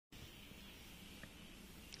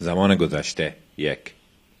زمان گذشته 1.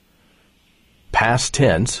 Past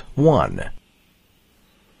tense 1.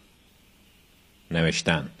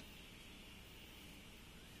 نوشتن.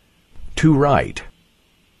 To write.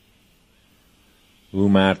 او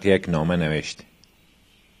مرد یک نامه نوشت.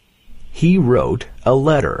 He wrote a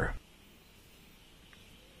letter.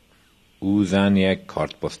 او زن یک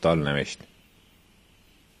کارت پستال نوشت.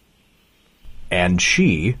 And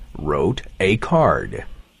she wrote a card.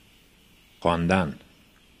 خواندن.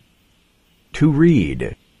 To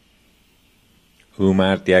read. او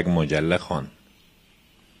مرد یک مجله خواند.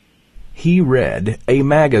 He read a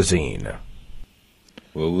magazine.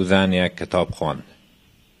 و او زن یک کتاب خواند.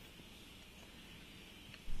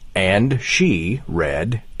 And she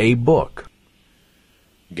read a book.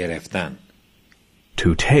 گرفتن.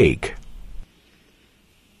 To take.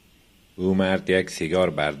 او مرد یک سیگار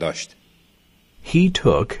برداشت. He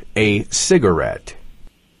took a cigarette.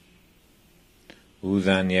 او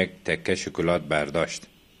زن یک تکه شکلات برداشت.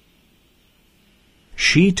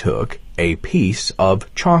 She took a piece of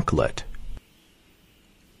chocolate.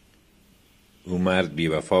 او مرد بی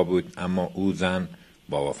وفا بود اما او زن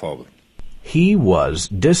با وفا بود. He was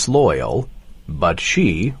disloyal, but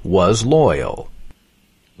she was loyal.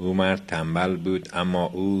 او مرد تنبل بود اما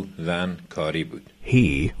او زن کاری بود.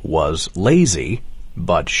 He was lazy,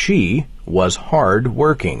 but she was hard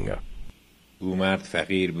working. او مرد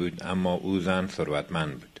فقیر بود اما او زن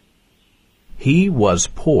ثروتمند بود. He was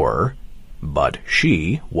poor, but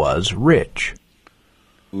she was rich.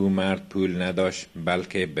 او مرد پول نداشت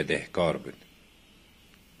بلکه بدهکار بود.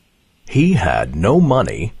 He had no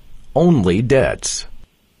money, only debts.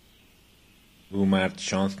 او مرد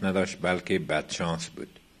شانس نداشت بلکه بدشانس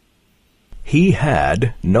بود. He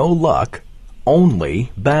had no luck,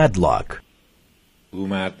 only bad luck. او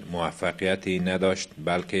مرد موفقیتی نداشت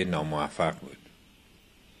بلکه ناموفق بود.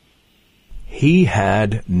 He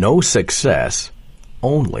had no success,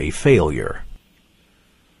 only failure.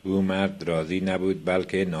 او مرد راضی نبود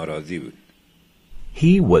بلکه ناراضی بود.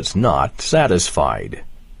 He was not satisfied,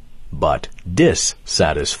 but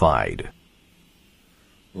dissatisfied.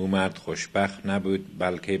 او مرد خوشبخت نبود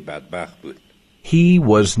بلکه بدبخت بود. He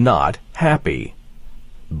was not happy,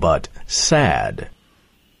 but sad.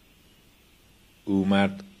 او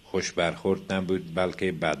مرد خوش برخورد نبود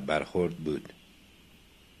بلکه بد برخورد بود.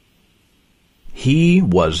 He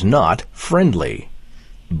was not friendly,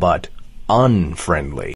 but unfriendly.